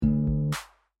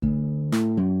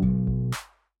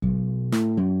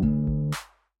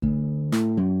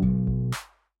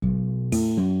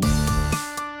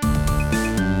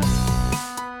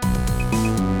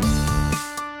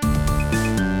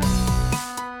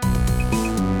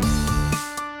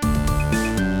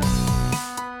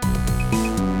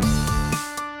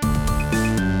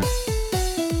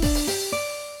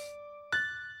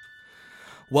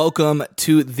Welcome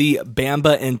to the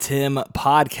Bamba and Tim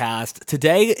podcast.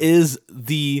 Today is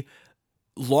the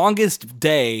longest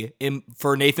day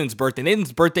for Nathan's birthday.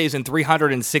 Nathan's birthday is in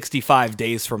 365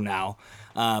 days from now.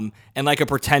 And like a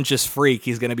pretentious freak,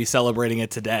 he's going to be celebrating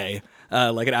it today,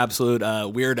 like an absolute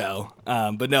weirdo.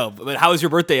 But how was your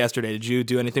birthday yesterday? Did you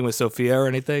do anything with Sophia or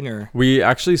anything? Or we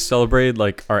actually celebrated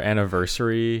like our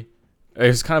anniversary. It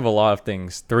was kind of a lot of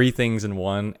things. 3 things in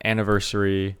one: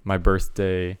 anniversary, my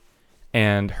birthday,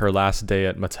 and her last day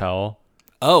at Mattel.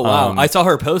 Oh wow! I saw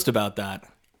her post about that.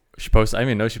 She posted. I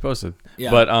mean, no, she posted.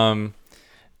 Yeah. But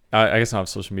I guess not on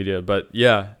social media. But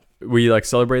yeah, we like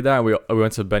celebrated that. We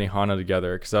went to Benihana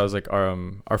together because that was like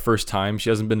our first time. She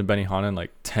hasn't been to Benihana in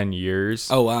like 10 years.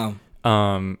 Oh wow.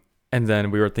 And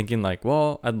then we were thinking like,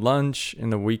 well, at lunch in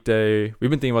the weekday, we've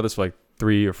been thinking about this for like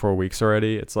 3 or 4 weeks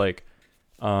already. It's like,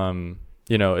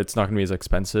 it's not gonna be as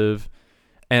expensive.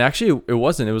 And actually, it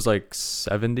wasn't. It was like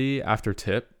 $70 after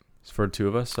tip for the two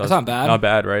of us. So that's not bad. Not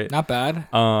bad, right? Not bad.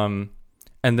 And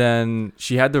then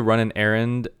she had to run an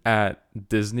errand at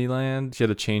Disneyland. She had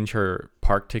to change her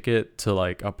park ticket to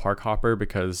like a park hopper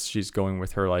because she's going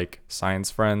with her like science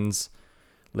friends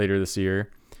later this year.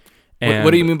 And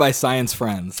what do you mean by science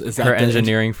friends? Is that her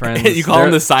engineering friends? You call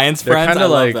them the science friends? I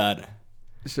love that.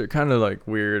 They're kind of like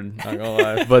weird, not gonna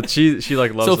lie. But she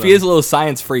like loves Sophia's them. a little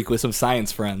science freak with some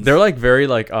science friends. They're like very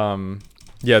like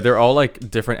they're all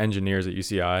like different engineers at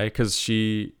UCI because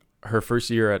her first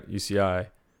year at UCI,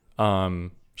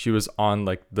 she was on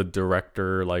like the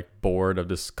director like board of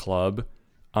this club,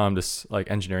 this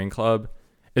like engineering club.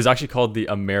 Is actually called the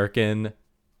American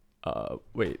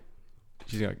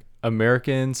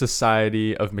American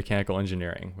Society of Mechanical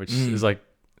Engineering, which is like,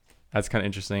 that's kind of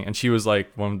interesting. And she was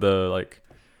like one of the like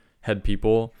head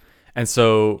people, and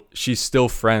so she's still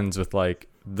friends with like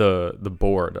the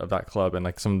board of that club and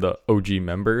like some of the OG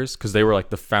members because they were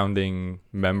like the founding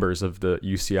members of the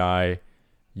UCI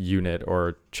unit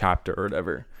or chapter or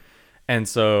whatever. And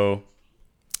so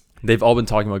they've all been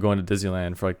talking about going to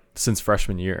Disneyland for like since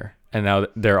freshman year, and now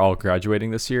they're all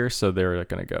graduating this year, so they're like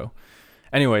gonna go.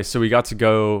 Anyway, so we got to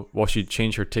go while she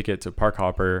changed her ticket to Park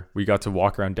Hopper. We got to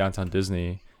walk around downtown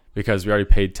Disney because we already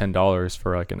paid $10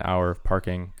 for like an hour of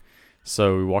parking.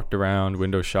 So we walked around,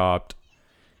 window shopped,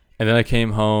 and then I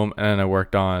came home and then I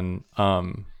worked on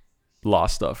law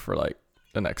stuff for like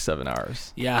the next 7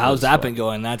 hours. Yeah, how's that been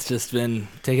going? That's just been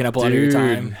taking up a lot of your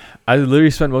time. I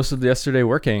literally spent most of yesterday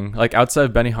working, like outside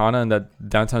of Benihana and that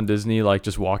downtown Disney, like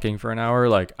just walking for an hour.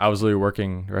 Like I was literally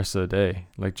working the rest of the day,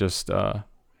 like just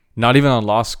not even on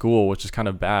law school, which is kind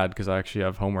of bad because I actually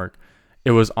have homework. It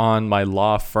was on my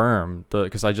law firm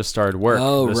because I just started work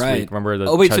this week. Remember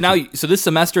so this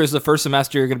semester is the first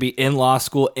semester you're going to be in law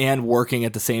school and working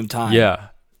at the same time. Yeah,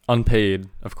 unpaid,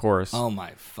 of course. Oh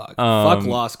my fuck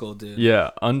law school, dude.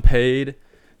 Yeah, unpaid,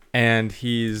 and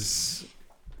he's,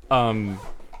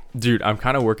 dude, I'm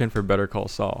kind of working for Better Call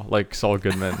Saul, like Saul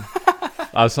Goodman.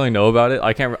 I was telling Noah about it.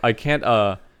 I can't.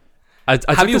 Have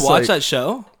you watched that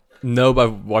show? No, but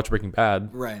I've watched Breaking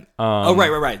Bad. Right.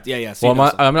 Right. Yeah. So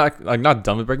well, I'm not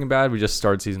done with Breaking Bad. We just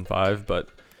started season 5, but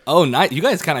oh, nice. You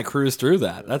guys kind of cruised through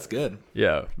that. That's good.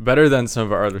 Yeah, better than some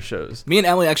of our other shows. Me and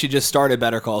Emily actually just started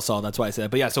Better Call Saul. That's why I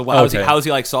said. But yeah, so how's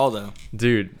he like Saul though?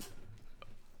 Dude,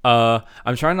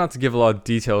 I'm trying not to give a lot of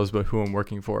details about who I'm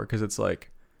working for because it's like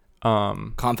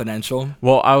confidential.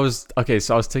 Well, I was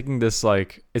taking this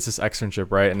like it's this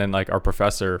externship, right? And then like our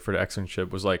professor for the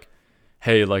externship was like,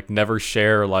 hey, like never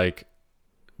share like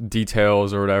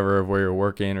details or whatever of where you're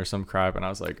working or some crap. And I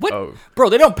was like, what? Oh, bro,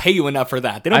 they don't pay you enough for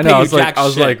that. They don't pay you jack shit. I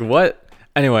was like, what?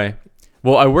 Anyway,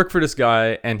 well, I work for this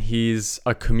guy and he's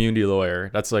a community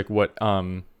lawyer. That's like what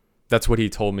he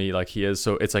told me like he is.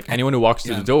 So it's like anyone who walks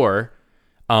through the door,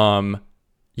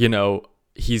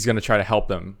 he's going to try to help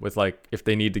them with like if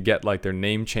they need to get like their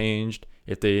name changed,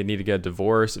 if they need to get a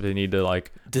divorce, if they need to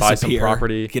like buy some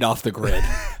property, get off the grid.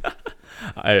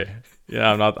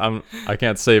 I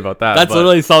can't say about that. That's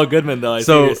literally Saul Goodman, though. I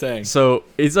see what you're saying. So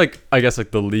it's like, I guess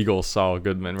like the legal Saul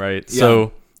Goodman, right? Yeah.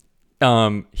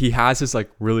 So, he has this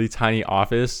like really tiny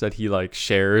office that he like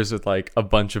shares with like a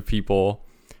bunch of people,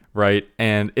 right?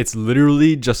 And it's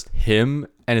literally just him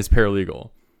and his paralegal,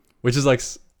 which is like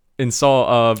in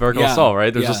Better Call Saul,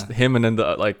 right? There's just him and then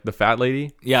the fat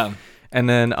lady. Yeah. And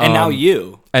then and now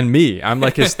you and me. I'm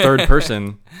like his third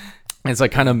person. And it's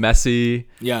like kind of messy.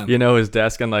 Yeah. His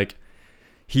desk and like.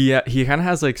 He kind of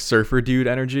has like surfer dude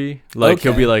energy. Like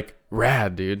he'll be like,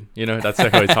 rad, dude. That's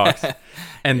like how he talks.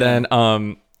 And then,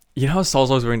 how Saul's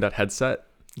always wearing that headset?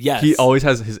 Yes. He always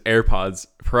has his AirPods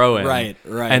Pro in. Right.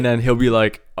 And then he'll be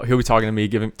talking to me,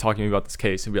 talking to me about this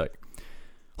case. He'll be like,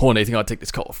 hold on, Nathan, I'll take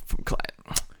this call from client.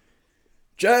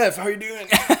 Jeff, how you doing?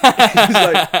 He's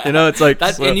like, you know, it's like,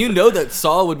 That's, and you know that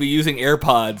Saul would be using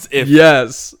AirPods if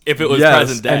it was yes.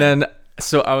 present day. And then,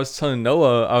 so I was telling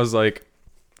Noah, I was like,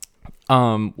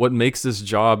 what makes this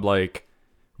job like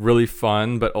really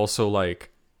fun, but also like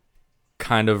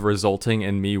kind of resulting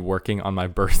in me working on my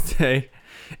birthday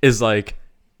is like,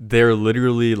 they're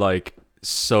literally like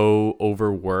so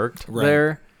overworked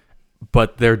there,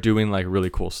 but they're doing like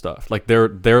really cool stuff. Like they're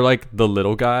like the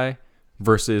little guy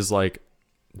versus like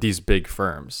these big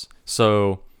firms.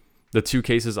 So the two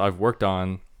cases I've worked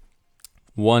on,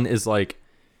 one is like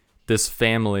this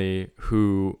family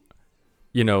who,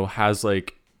 you know, has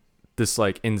like this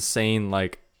like insane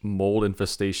like mold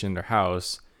infestation in their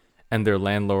house, and their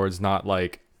landlord's not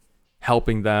like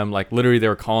helping them. Like literally they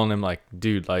were calling him like,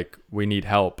 dude, like we need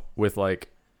help with like,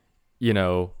 you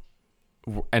know,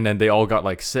 and then they all got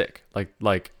like sick,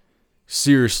 like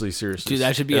seriously dude,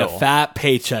 that should be ill. a fat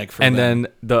paycheck for and them.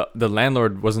 then the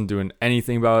landlord wasn't doing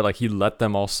anything about it. Like he let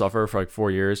them all suffer for like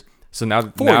 4 years. So now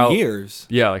 4 years,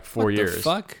 yeah, like 4 what years. The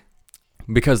fuck?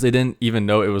 Because they didn't even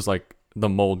know it was like the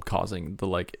mold causing the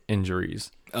like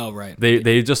injuries. Oh right.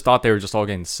 They just thought they were just all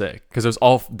getting sick because there's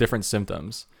all different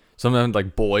symptoms. Some of them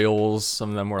like boils. Some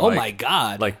of them were like, my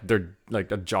god, like their like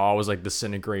the jaw was like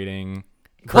disintegrating.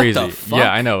 Crazy. What the fuck?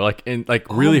 Yeah, I know. Like in like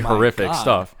really my horrific God.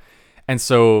 stuff. And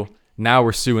so now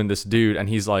we're suing this dude, and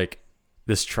he's like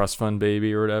this trust fund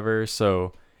baby or whatever.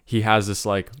 So he has this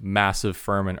like massive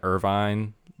firm in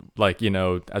Irvine, like, you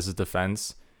know, as a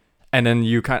defense. And then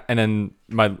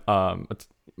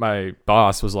my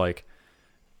boss was like,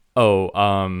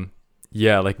 oh,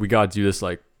 yeah, like we gotta do this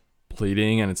like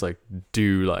pleading, and it's like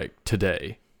due like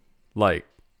today. Like,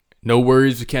 no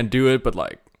worries, we can't do it, but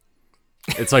like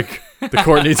it's like the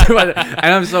court needs to.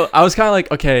 And I was kind of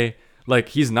like, okay, like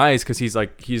he's nice because he's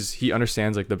like he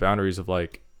understands like the boundaries of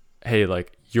like, hey,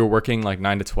 like you're working like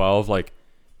 9 to 12, like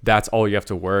that's all you have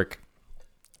to work.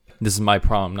 This is my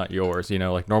problem, not yours. You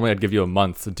know, like normally I'd give you a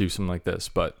month to do something like this,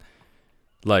 but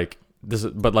like this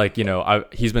is, but like, you know,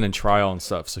 he's been in trial and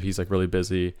stuff, so he's like really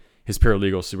busy. His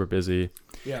paralegal's super busy.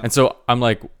 Yeah. And so I'm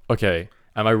like, okay,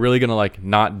 am I really gonna like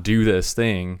not do this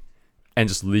thing and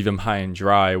just leave him high and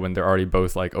dry when they're already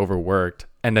both like overworked?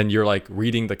 And then you're like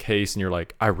reading the case and you're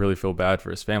like, I really feel bad for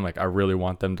his family. Like I really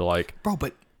want them to like, bro,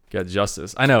 but get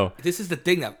justice. I know. This is the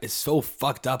thing that is so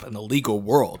fucked up in the legal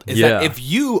world. Is that if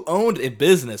you owned a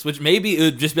business, which maybe it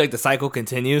would just be like the cycle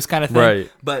continues kind of thing.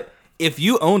 Right. But if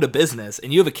you owned a business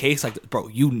and you have a case like, bro,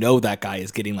 you know that guy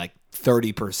is getting like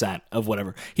 30% of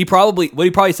whatever. What he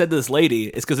probably said to this lady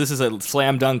is, because this is a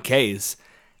slam dunk case,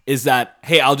 is that,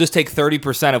 hey, I'll just take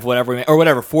 30% of whatever, or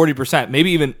whatever, 40%,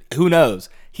 maybe even, who knows?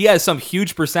 He has some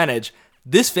huge percentage.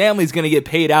 This family's going to get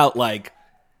paid out like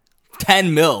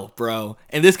 10 mil, bro.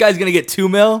 And this guy's going to get 2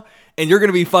 mil, and you're going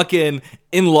to be fucking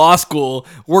in law school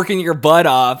working your butt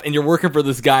off, and you're working for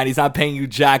this guy and he's not paying you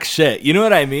jack shit. You know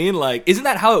what I mean? Like, isn't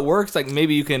that how it works? Like,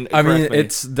 maybe you can I mean, correct me.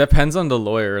 it's depends on the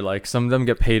lawyer. Like some of them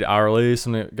get paid hourly,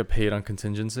 some get paid on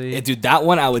contingency. Yeah, dude, that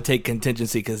one I would take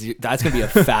contingency because that's going to be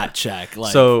a fat check.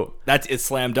 Like, so it's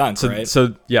slam dunk, right?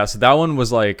 So yeah, so that one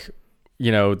was like,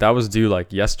 you know, that was due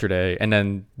like yesterday, and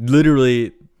then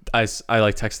literally I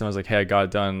like texted him. I was like, hey, I got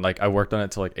it done. Like I worked on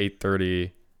it till like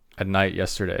 8:30 at night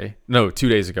yesterday. No, 2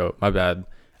 days ago. My bad.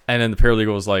 And then the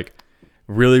paralegal was like,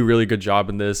 really, really good job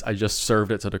in this. I just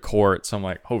served it to the court. So I'm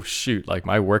like, oh shoot, like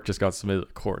my work just got submitted to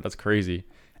the court. That's crazy.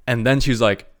 And then she's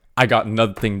like, I got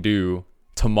nothing due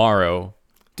tomorrow.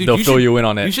 Dude, they'll fill you in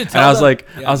on it. You should tell and I was them. like,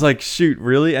 Yeah. I was like, shoot,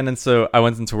 really? And then so I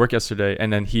went into work yesterday,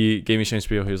 and then he gave me Shane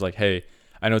Spiegel. He was like, hey,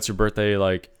 I know it's your birthday.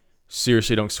 Like,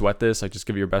 seriously, don't sweat this. Like, just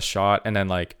give it your best shot, and then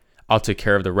like I'll take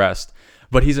care of the rest.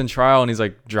 But he's in trial, and he's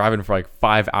like driving for like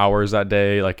 5 hours that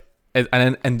day. Like,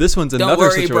 and this one's Don't another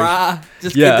worry, situation. brah.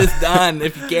 Just get this done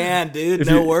if you can, dude.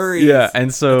 No worries. Yeah,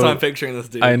 and so that's how I'm picturing this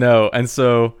dude. I know, and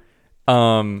so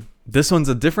this one's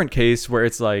a different case where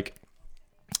it's like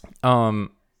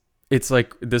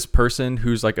this person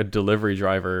who's like a delivery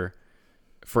driver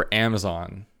for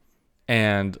Amazon,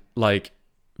 and like,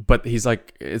 but he's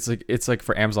like, it's like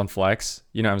for Amazon Flex.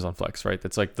 You know Amazon Flex, right?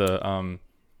 That's like the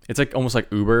it's like almost like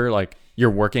Uber. Like you're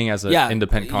working as an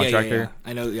independent contractor. Yeah.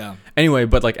 I know. Yeah. Anyway,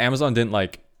 but like Amazon didn't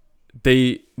like,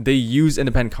 they use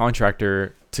independent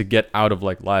contractor to get out of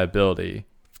like liability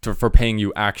for paying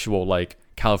you actual like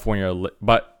California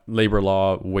but labor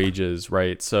law wages,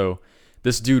 right? So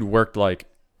this dude worked like,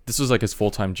 this was like his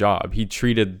full-time job. He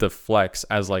treated the Flex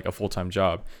as like a full-time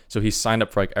job. So he signed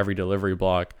up for like every delivery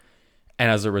block,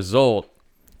 and as a result,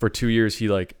 for 2 years he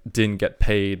like didn't get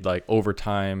paid like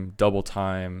overtime, double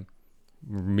time,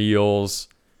 meals.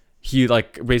 He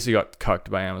like basically got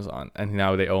cucked by Amazon, and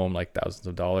now they owe him like thousands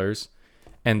of dollars.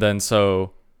 And then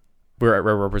so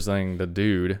we're representing the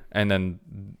dude, and then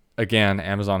again,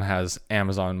 Amazon has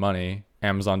Amazon Money,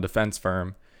 Amazon defense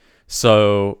firm.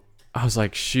 So I was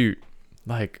like, shoot,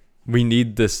 like we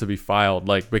need this to be filed,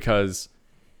 like, because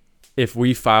if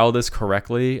we file this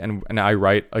correctly and I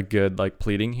write a good like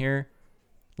pleading here,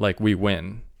 like we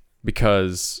win,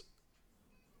 because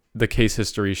the case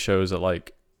history shows that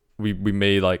like we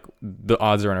made like the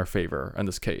odds are in our favor in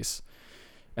this case.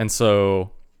 And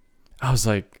so I was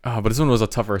like, oh, but this one was a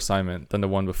tougher assignment than the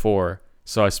one before.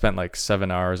 So I spent like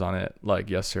 7 hours on it like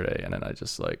yesterday, and then I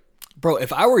just like, bro,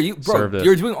 if I were you, bro,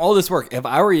 you're doing all this work. If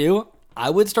I were you, I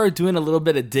would start doing a little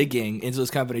bit of digging into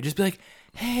this company. Just be like,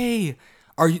 hey,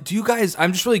 do you guys,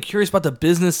 I'm just really curious about the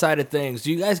business side of things.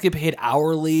 Do you guys get paid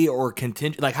hourly or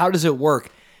contingent? Like, how does it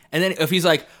work? And then if he's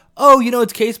like, oh,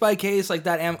 it's case by case, like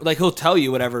that, like he'll tell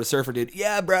you whatever, surfer dude.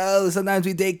 Yeah, bro, sometimes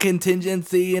we take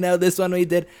contingency, this one we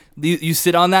did. You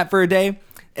sit on that for a day,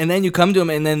 and then you come to him,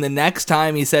 and then the next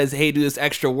time he says, hey, do this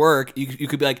extra work, you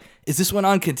could be like, is this one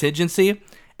on contingency? And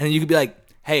then you could be like,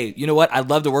 hey, you know what? I'd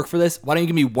love to work for this. Why don't you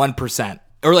give me 1%?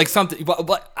 Or like something,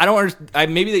 but I don't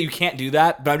understand. Maybe that you can't do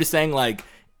that, but I'm just saying, like,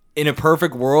 in a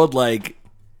perfect world, like,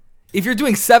 if you're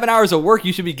doing 7 hours of work,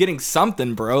 you should be getting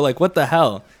something, bro. Like, what the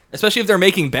hell? Especially if they're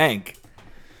making bank.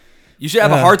 You should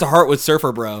have a heart-to-heart with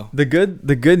Surfer, bro. The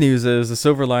good news is, the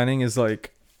silver lining is,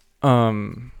 like,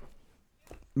 my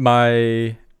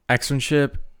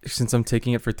externship, since I'm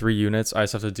taking it for 3 units, I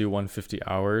just have to do 150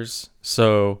 hours.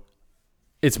 So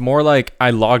it's more like I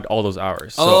logged all those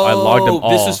hours. So I logged them all.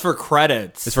 This is for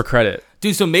credits. It's for credit.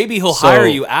 Dude, so maybe he'll hire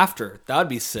you after. That would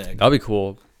be sick. That'd be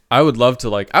cool. I would love to,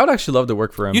 like, I would actually love to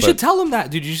work for him. You should tell him that,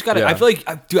 dude. You just gotta, I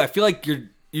feel like you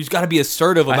just gotta be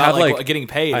assertive about like getting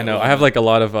paid. I know. I have like a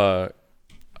lot of, I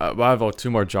have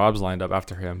 2 more jobs lined up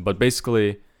after him. But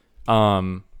basically,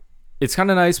 it's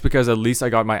kind of nice because at least I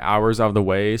got my hours out of the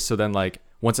way. So then, like,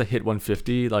 once I hit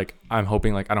 150, like, I'm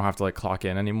hoping, like, I don't have to, like, clock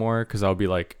in anymore, because I'll be,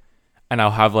 like, and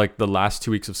I'll have, like, the last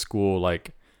 2 weeks of school,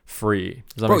 like, free.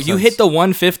 Bro, you hit the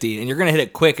 150, and you're going to hit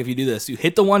it quick if you do this. You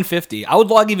hit the 150. I would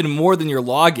log even more than you're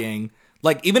logging.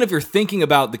 Like, even if you're thinking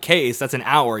about the case, that's an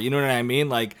hour. You know what I mean?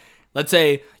 Like, let's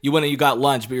say you went and you got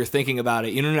lunch, but you're thinking about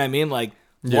it. You know what I mean? Like,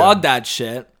 log that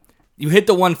shit. You hit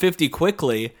the 150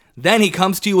 quickly. Then he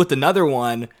comes to you with another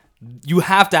one. You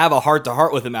have to have a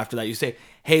heart-to-heart with him after that. You say,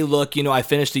 hey, look, I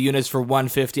finished the units for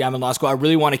 150. I'm in law school. I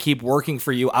really want to keep working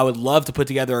for you. I would love to put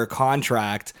together a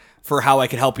contract for how I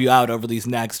could help you out over these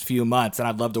next few months, and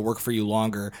I'd love to work for you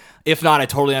longer. If not, I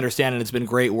totally understand, and it's been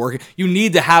great working. You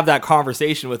need to have that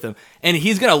conversation with him, and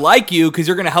he's going to like you because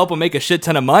you're going to help him make a shit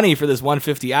ton of money for this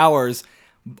 150 hours.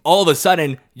 All of a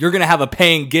sudden, you're going to have a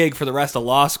paying gig for the rest of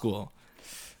law school.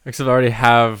 Except I already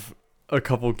have a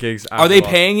couple gigs out. Are they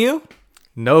paying you?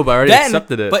 No, but I already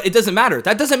accepted it. But it doesn't matter.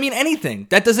 That doesn't mean anything.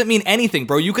 That doesn't mean anything,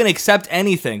 bro. You can accept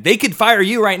anything. They could fire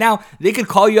you right now. They could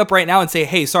call you up right now and say,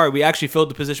 hey, sorry, we actually filled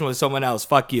the position with someone else.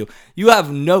 Fuck you. You have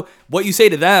what you say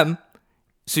to them.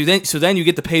 So then you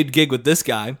get the paid gig with this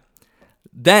guy.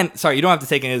 Then, sorry, you don't have to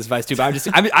take any advice too, but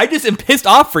I just am pissed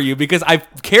off for you because I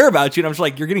care about you, and I'm just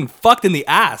like, you're getting fucked in the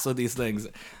ass with these things,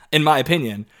 in my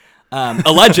opinion.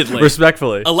 Allegedly.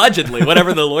 Respectfully. Allegedly,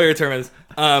 whatever the lawyer term is.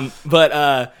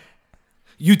 But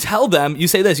you tell them, you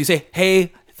say this, you say,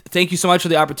 hey, thank you so much for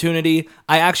the opportunity.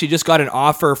 I actually just got an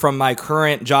offer from my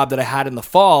current job that I had in the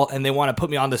fall, and they want to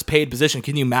put me on this paid position.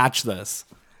 Can you match this?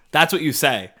 That's what you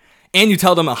say. And you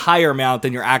tell them a higher amount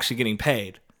than you're actually getting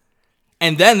paid.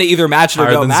 And then they either match it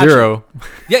or don't match zero. it.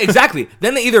 Yeah, exactly.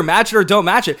 Then they either match it or don't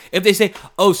match it. If they say,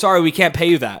 oh, sorry, we can't pay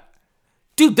you that.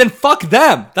 Dude, then fuck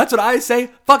them. That's what I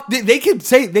say. Fuck, they could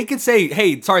say,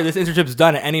 hey, sorry, this internship's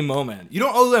done at any moment. You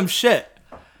don't owe them shit.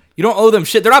 You don't owe them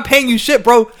shit. They're not paying you shit,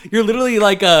 bro. You're literally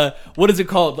like what is it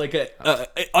called? Like a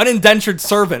unindentured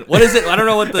servant. What is it? I don't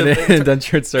know what the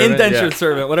indentured servant. Indentured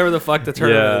servant, whatever the fuck the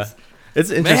term is. It's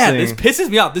interesting. Man, this pisses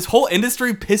me off. This whole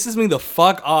industry pisses me the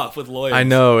fuck off with lawyers. I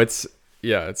know, it's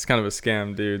kind of a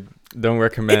scam, dude. Don't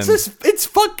recommend. It's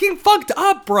fucking fucked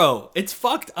up, bro. It's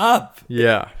fucked up.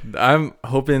 Yeah, I'm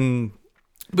hoping.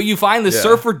 But you find the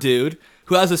surfer dude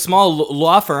who has a small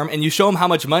law firm, and you show him how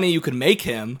much money you could make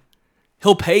him.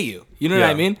 He'll pay you. You know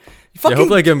what I mean?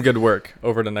 Hopefully I give him good work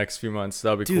over the next few months.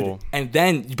 That'll be cool. And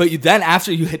then, then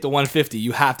after you hit the 150,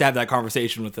 you have to have that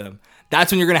conversation with him.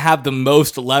 That's when you're going to have the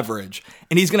most leverage.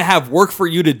 And he's going to have work for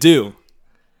you to do.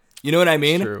 You know what I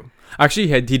mean? It's true. Actually,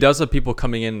 he does have people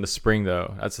coming in the spring,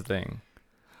 though. That's the thing.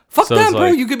 Fuck them, bro.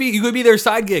 You could be their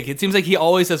side gig. It seems like he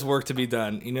always has work to be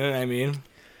done. You know what I mean?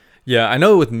 Yeah, I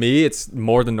know with me, it's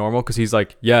more than normal because he's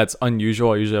like, it's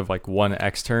unusual. I usually have like one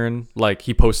extern. Like,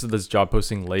 he posted this job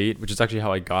posting late, which is actually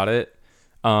how I got it.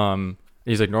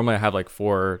 He's like, normally I have like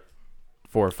four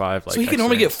 4 or 5. Like, so he can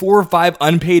only get 4 or 5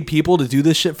 unpaid people to do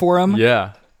this shit for him?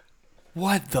 Yeah.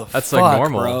 What the fuck, That's like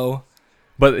normal, bro?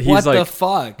 But he's What like, the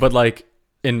fuck? But like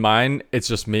in mine, it's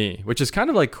just me, which is kind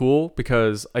of like cool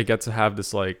because I get to have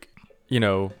this like, you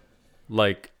know,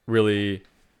 like really,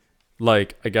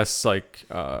 like I guess like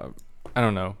I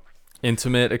don't know,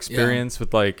 intimate experience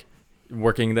with like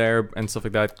working there and stuff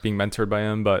like that, being mentored by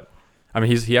him. But I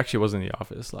mean, he actually was in the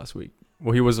office last week.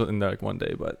 Well, he was in there like one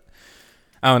day, but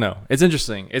I don't know. It's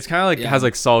interesting. It's kind of like has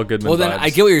like Saul Goodman. Well, then vibes. I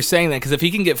get what you're saying then, because if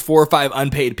he can get 4 or 5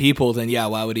 unpaid people, then yeah,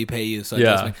 why would he pay you? So it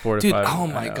does 4 to dude, 5. oh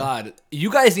my god,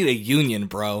 you guys need a union,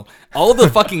 bro. All the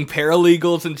fucking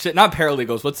paralegals and shit. Not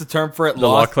paralegals. What's the term for it? The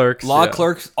law clerks. Law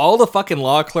clerks. All the fucking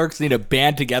law clerks need to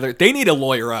band together. They need a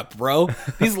lawyer up, bro.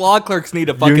 These law clerks need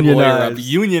a fucking lawyer up.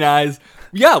 Unionize.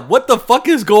 Yeah, what the fuck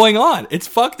is going on? It's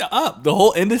fucked up. The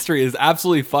whole industry is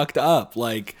absolutely fucked up.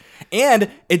 Like. And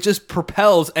it just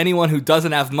propels anyone who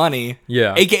doesn't have money,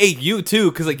 aka you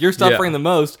too, because like you're suffering the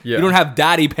most. You don't have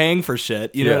daddy paying for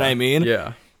shit. You know what I mean?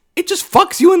 Yeah. It just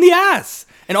fucks you in the ass.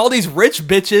 And all these rich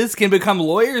bitches can become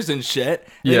lawyers and shit.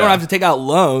 And they don't have to take out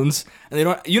loans, and they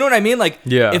don't. You know what I mean? Like,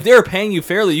 if they were paying you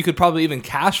fairly, you could probably even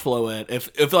cash flow it.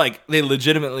 If like they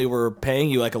legitimately were paying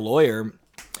you like a lawyer.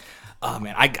 Oh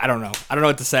man, I don't know. I don't know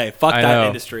what to say. Fuck that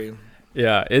industry.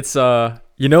 Yeah, it's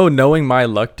you know, knowing my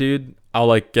luck, dude. I'll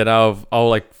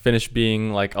like finish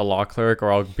being like a law clerk,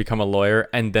 or I'll become a lawyer,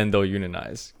 and then they'll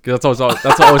unionize. Because that's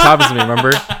what always happens to me.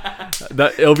 Remember,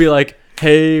 that it'll be like,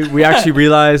 hey, we actually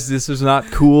realized this is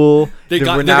not cool. They're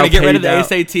gonna get rid of the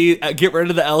SAT, get rid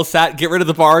of the LSAT, get rid of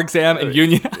the bar exam, and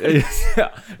unionize.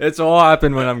 It's all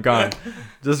happened when I'm gone.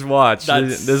 Just watch.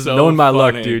 This so knowing my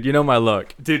luck, funny. dude. You know my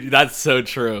luck. Dude, that's so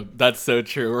true. That's so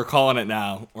true. We're calling it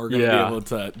now. We're going to be able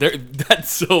to...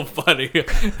 That's so funny.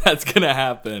 That's going to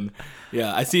happen.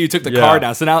 Yeah, I see you took the card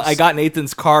now. So now I got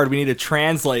Nathan's card. We need to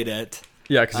translate it.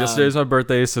 Yeah, because yesterday's my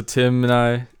birthday, so Tim and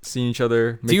I seen each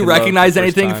other. Do you recognize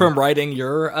anything from writing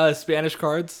your Spanish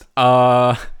cards?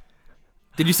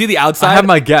 Did you see the outside? I have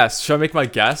my guess. Should I make my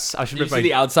guess? I should Did you see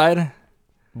the outside?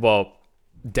 Well,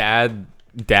 dad,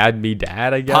 me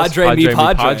dad, I guess. Padre, me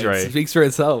padre. It speaks for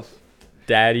itself.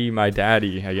 Daddy, my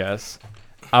daddy, I guess.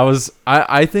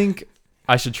 I think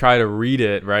I should try to read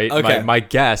it, right? Okay. My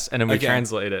guess, and then we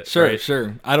translate it. Sure, right?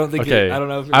 sure. I don't think okay. I don't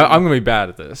know if I'm gonna be bad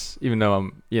at this, even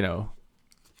though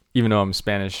I'm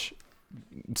Spanish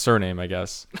surname, I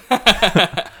guess.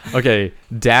 Okay,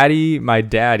 daddy, my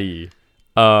daddy.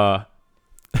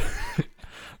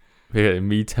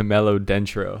 Me temelo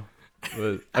dentro.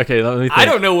 Okay, let me think. I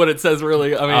don't know what it says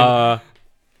really. I mean,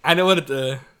 I know what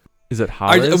it. Is it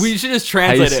Hollis? We should just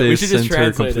translate it. We should just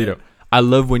translate it. I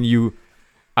love when you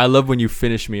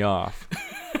finish me off.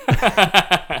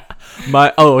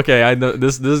 Okay. I know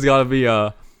this has got to be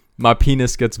my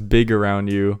penis gets big around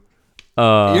you.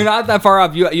 You're not that far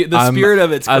off. The spirit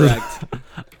of it's correct.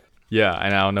 Yeah,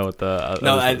 and I don't know what the.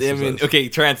 I mean, okay,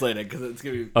 translate it because it's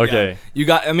gonna be. Okay, yeah. You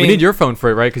got. I mean, we need your phone for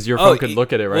it, right? Because your phone could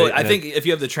look at it, right? Well, I think if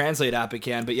you have the translate app, it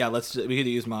can. But yeah, we could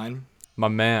use mine. My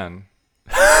man.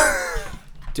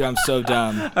 Dude, I'm so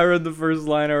dumb. I read the first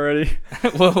line already.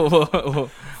 Whoa.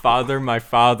 Father, my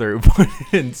father, put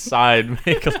it inside,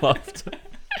 make love to.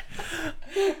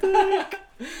 Wait,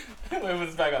 put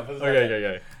this back up.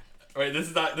 Okay. Wait, this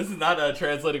is not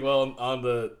translating well on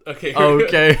the. Okay.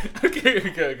 Okay.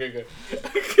 Okay.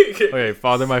 Okay,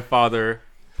 father, my father,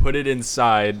 put it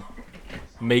inside,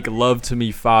 make love to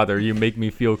me, father. You make me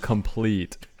feel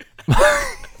complete.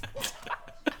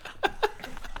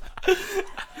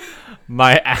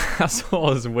 My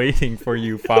asshole is waiting for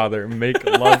you, father. Make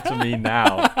love to me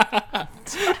now.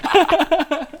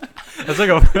 That's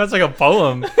like a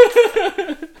poem.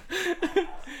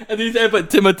 And then you say, but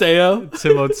Timoteo,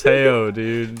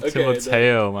 dude. Okay,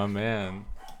 Timoteo, my man.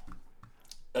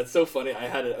 That's so funny. I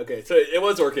had it. Okay, so it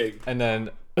was working. And then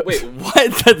wait, what?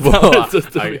 That's not what it's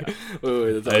supposed to be.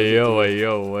 Wait. That's not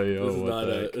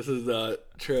Yo. This is not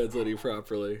translating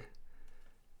properly.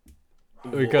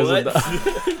 Because of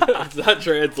it's not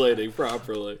translating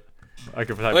properly.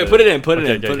 Okay, wait, put it in. Put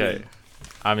it in.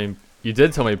 I mean, you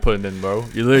did tell me to put it in, bro.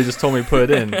 You literally just told me to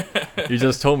put it in. You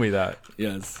just told me that.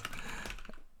 Yes.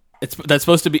 That's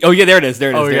supposed to be. Oh yeah, there it is.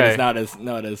 Okay. There it is. Now it is.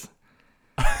 No, it is.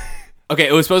 Okay,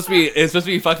 it was supposed to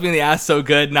be fucked me in the ass so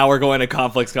good. Now we're going to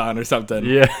ConflixCon or something.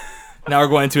 Yeah. Now we're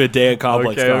going to a day at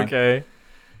ConflixCon. Okay.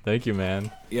 Thank you,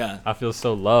 man. Yeah. I feel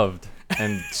so loved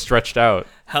and stretched out.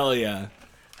 Hell yeah.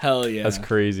 That's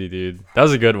crazy, dude. That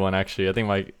was a good one, actually. I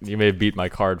think you may have beat my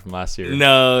card from last year.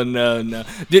 No.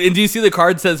 Dude, and do you see the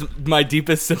card says my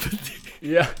deepest sympathy?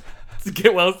 Yeah.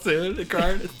 Get well soon, the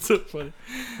card. It's so funny.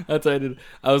 That's what I did.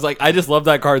 I was like, I just love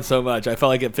that card so much. I felt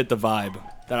like it fit the vibe.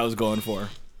 that I was going for.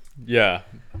 Yeah,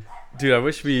 dude, I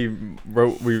wish we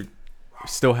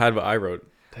still had what I wrote.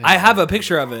 Dang. I have a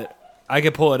picture of it. I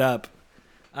could pull it up.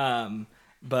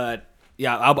 But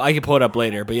yeah, I can pull it up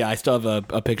later. But yeah, I still have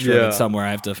a picture of it somewhere.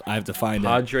 I have to find it.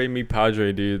 Padre mi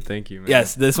padre, dude. Thank you, man.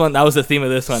 Yes, this one. That was the theme of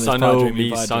this one. Sono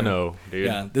mi sono, dude.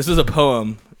 Yeah, this was a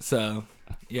poem. So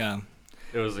yeah,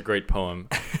 it was a great poem.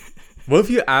 What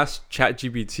if you asked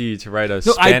ChatGPT to write a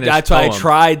Spanish that's poem? What I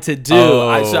tried to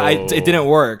do. It didn't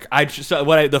work.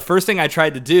 The first thing I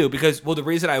tried to do, because the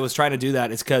reason I was trying to do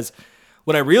that is because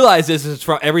what I realized is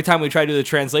from every time we try to do the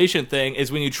translation thing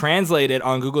is when you translate it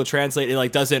on Google Translate, it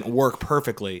like doesn't work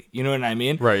perfectly. You know what I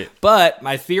mean? Right. But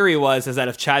my theory is that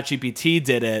if ChatGPT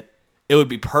did it, it would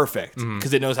be perfect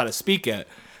because it knows how to speak it.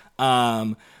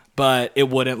 But it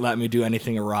wouldn't let me do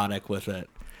anything erotic with it.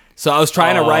 So I was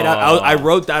trying to write out. I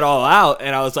wrote that all out,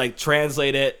 and I was like,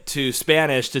 translate it to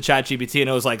Spanish to ChatGPT, and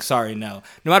it was like, sorry, no.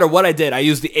 No matter what I did, I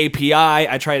used the API.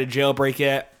 I tried to jailbreak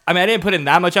it. I mean, I didn't put in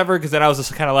that much effort because then I was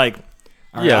just kind of like,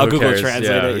 all right, I'll Google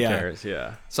Translate it. Who cares?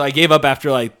 Yeah. So I gave up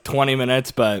after like 20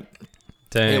 minutes, but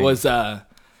Dang. it was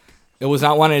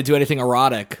not wanting to do anything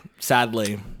erotic,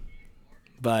 sadly.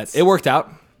 But it worked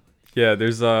out. Yeah,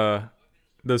 there's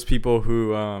those people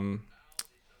who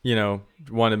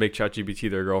want to make ChatGPT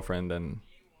their girlfriend and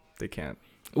they can't.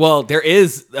 Well, there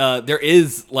is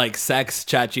like sex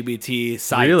ChatGPT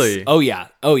sites. Really? Oh yeah.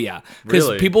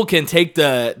 Because people can take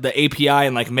the API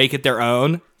and like make it their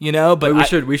own,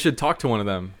 But we should talk to one of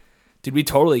them. Dude, we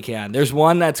totally can. There's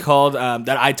one that's called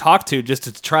that I talked to just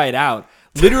to try it out.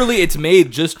 Literally, it's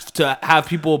made just to have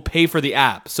people pay for the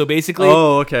app. So basically,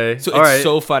 okay. So All it's right.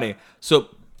 so funny. So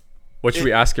what should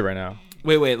we ask it right now?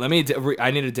 Wait. Let me.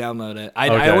 I need to download it.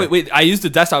 I used the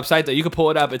desktop site though. You can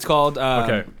pull it up. It's called.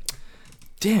 Okay.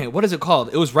 Dang, what is it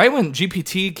called? It was right when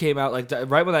GPT came out. Like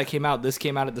right when that came out, this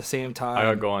came out at the same time. I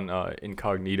gotta go on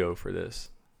incognito for this.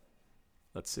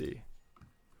 Let's see.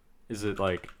 Is it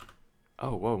like?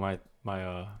 Oh, whoa! My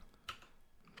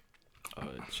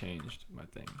it changed my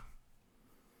thing.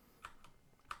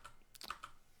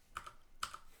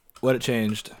 What it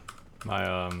changed?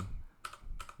 My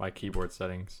keyboard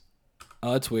settings.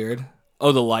 Oh, that's weird.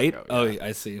 Oh, the light. Oh, yeah.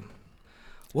 I see.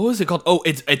 What was it called? Oh,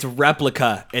 it's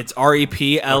Replika. It's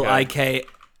Replika.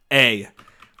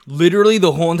 Literally,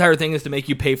 the whole entire thing is to make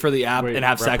you pay for the app and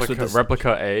have sex with this.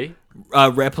 Replika A?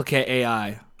 Replika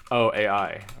AI. Oh,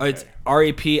 AI. Okay. It's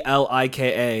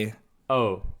Replika.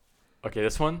 Oh. Okay,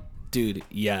 this one? Dude,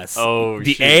 yes. Oh,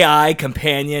 the shit. AI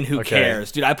companion, who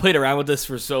cares? Dude, I played around with this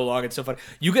for so long. It's so fun.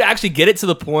 You could actually get it to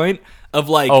the point of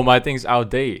like... Oh, my thing's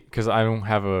outdated because I don't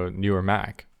have a newer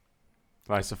Mac.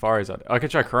 My Safari's outdated. I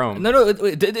could try Chrome. No,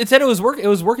 it said it was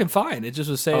working fine. It just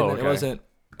was saying that it wasn't...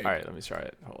 All right, let me try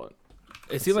it. Hold on.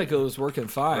 It seemed like it was working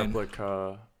fine.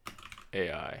 Replika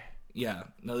AI. Yeah.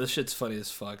 No, this shit's funny as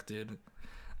fuck, dude.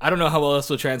 I don't know how well this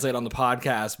will translate on the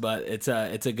podcast, but it's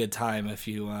a good time if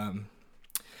you...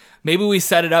 Maybe we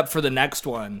set it up for the next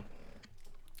one,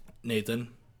 Nathan,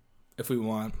 if we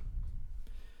want.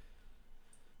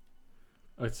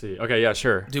 Let's see. Okay, yeah,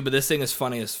 sure. Dude, but this thing is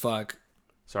funny as fuck.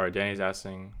 Sorry, Danny's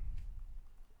asking.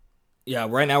 Yeah,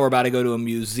 right now we're about to go to a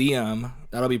museum.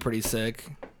 That'll be pretty sick.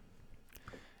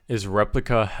 Is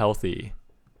Replika healthy?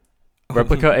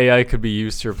 Replika AI could be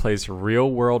used to replace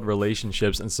real-world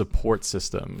relationships and support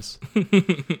systems.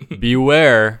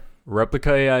 Beware,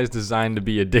 Replika AI is designed to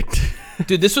be addictive.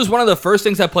 Dude, this was one of the first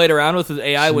things I played around with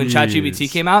AI when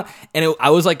ChatGPT came out, and I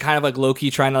was like kind of like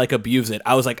low-key trying to like abuse it.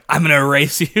 I was like, I'm gonna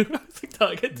erase you. I was like,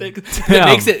 dog,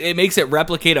 it makes it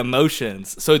replicate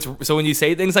emotions. So when you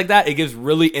say things like that, it gives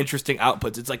really interesting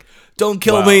outputs. It's like, don't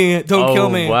kill me, don't kill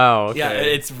me. Wow. Okay. Yeah,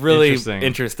 it's really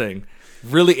interesting.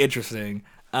 Really interesting.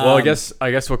 Well, I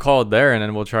guess we'll call it there, and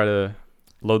then we'll try to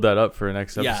load that up for the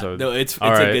next episode. Yeah, no, it's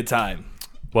a good time.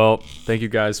 Well, thank you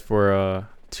guys for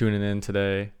tuning in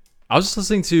today. I was just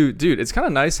listening to, dude, it's kind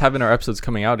of nice having our episodes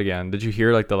coming out again. Did you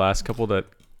hear like the last couple that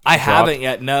I haven't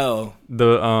yet, no.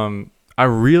 I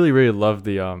really, really loved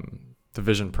the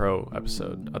Vision Pro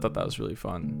episode. I thought that was really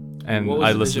fun. And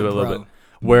I listened to it a little bit.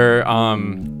 Where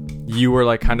you were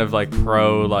like kind of like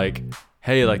pro, like,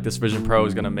 hey, like this Vision Pro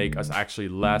is gonna make us actually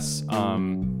less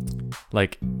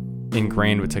like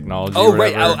ingrained with technology. Oh,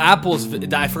 right. Oh, Apple's.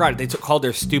 I forgot. They called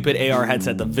their stupid AR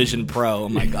headset the Vision Pro. Oh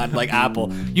my god, like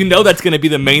Apple. You know that's going to be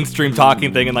the mainstream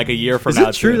talking thing in like a year from now.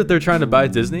 Is it true that they're trying to buy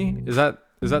Disney? Is that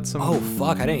some? Oh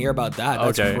fuck, I didn't hear about that.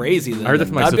 That's crazy. I heard that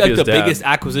from my That'd be like the dad. biggest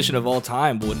acquisition of all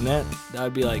time, wouldn't it? That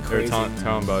would be like crazy. They're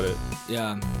telling about it.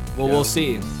 Yeah. Well, we'll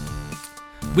see.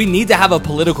 We need to have a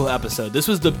political episode. This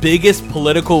was the biggest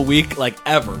political week like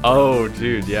ever. Oh,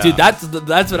 dude, yeah. Dude, that's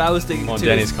what I was thinking well, too.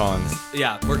 Danny's calling.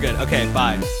 Yeah, we're good. Okay,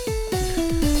 bye.